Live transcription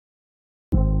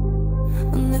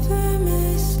never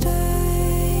mistake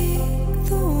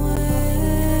the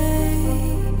way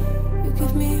you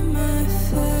give me my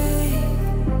faith.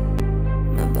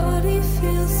 My body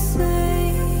feels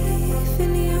safe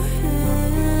in your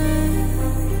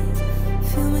hands.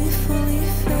 Feel me fully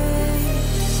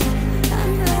face.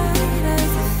 I'm light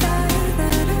as a fire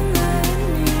that I'm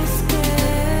letting you escape.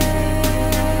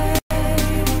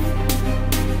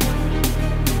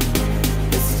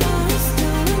 The stars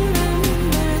still remember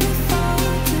they fall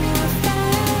to our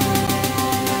fate.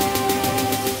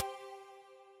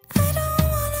 I don't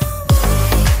wanna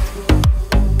wait.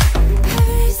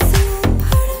 Every single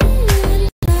part of me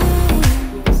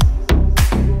knows.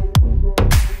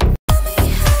 Tell me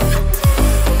how it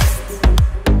tastes.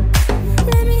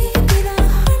 Let me be the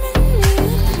harmony you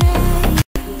crave.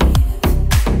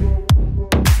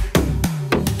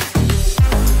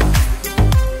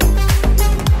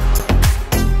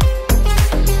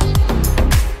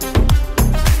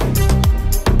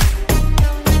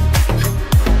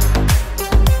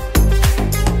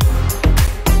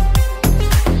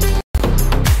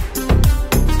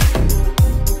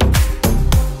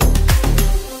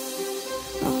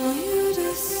 I want you to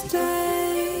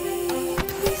stay,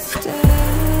 please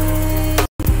stay.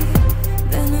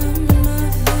 Venom in my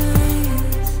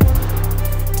veins,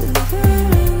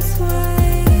 deliverance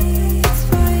waits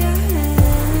for your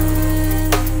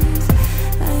hands.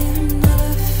 I am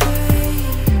not afraid.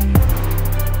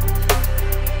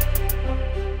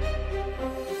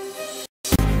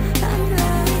 I'm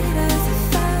light as a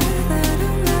fire that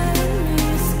I'm letting you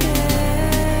escape.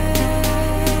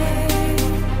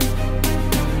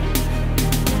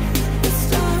 The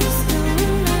stars still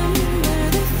remember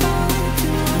they fall to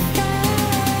our fate.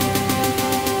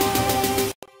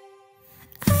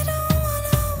 I don't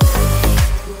wanna wait.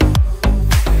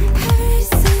 Every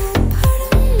single part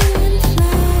of me in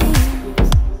flames.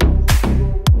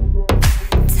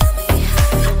 Tell me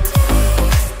how it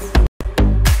tastes.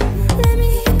 Let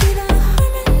me be the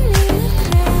harmony you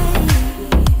crave.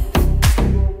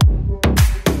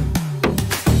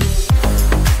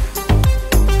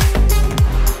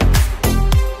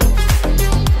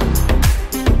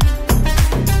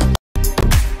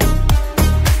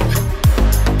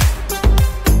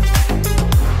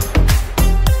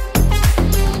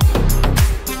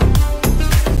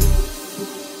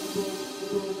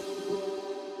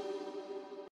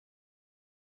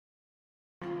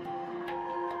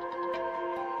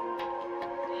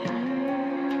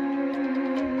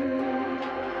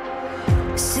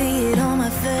 See it on my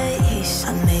face,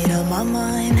 I made up my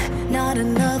mind. Not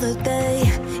another day,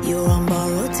 you're on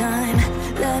borrowed time.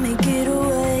 Let me get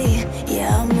away,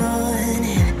 yeah I'm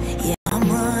running, yeah I'm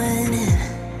running.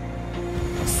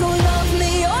 So love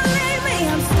me or leave me,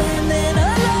 I'm standing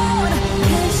alone.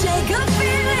 Can't shake a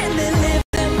feeling that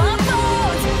lives in my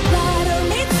bones. Lie to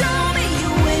me, tell me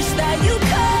you wish that you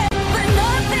could, but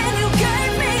nothing you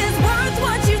gave me is worth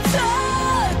what you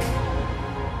took.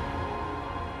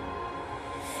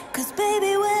 'Cause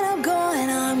baby, when I'm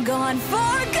gone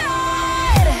for good.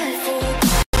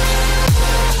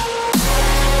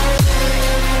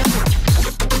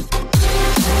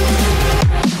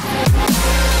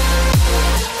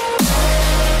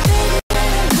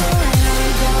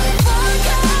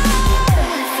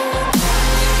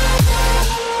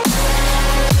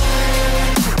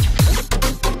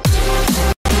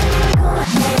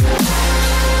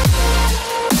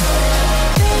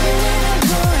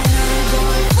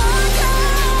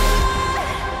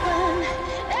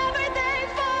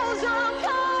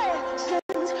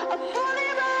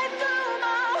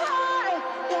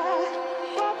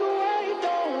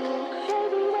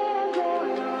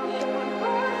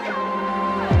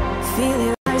 Feel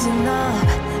it rising up,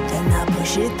 then I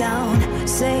push it down,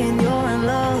 saying you're in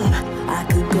love, I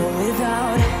could go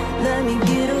without. Let me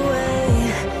get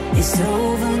away, it's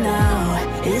over now,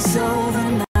 it's over.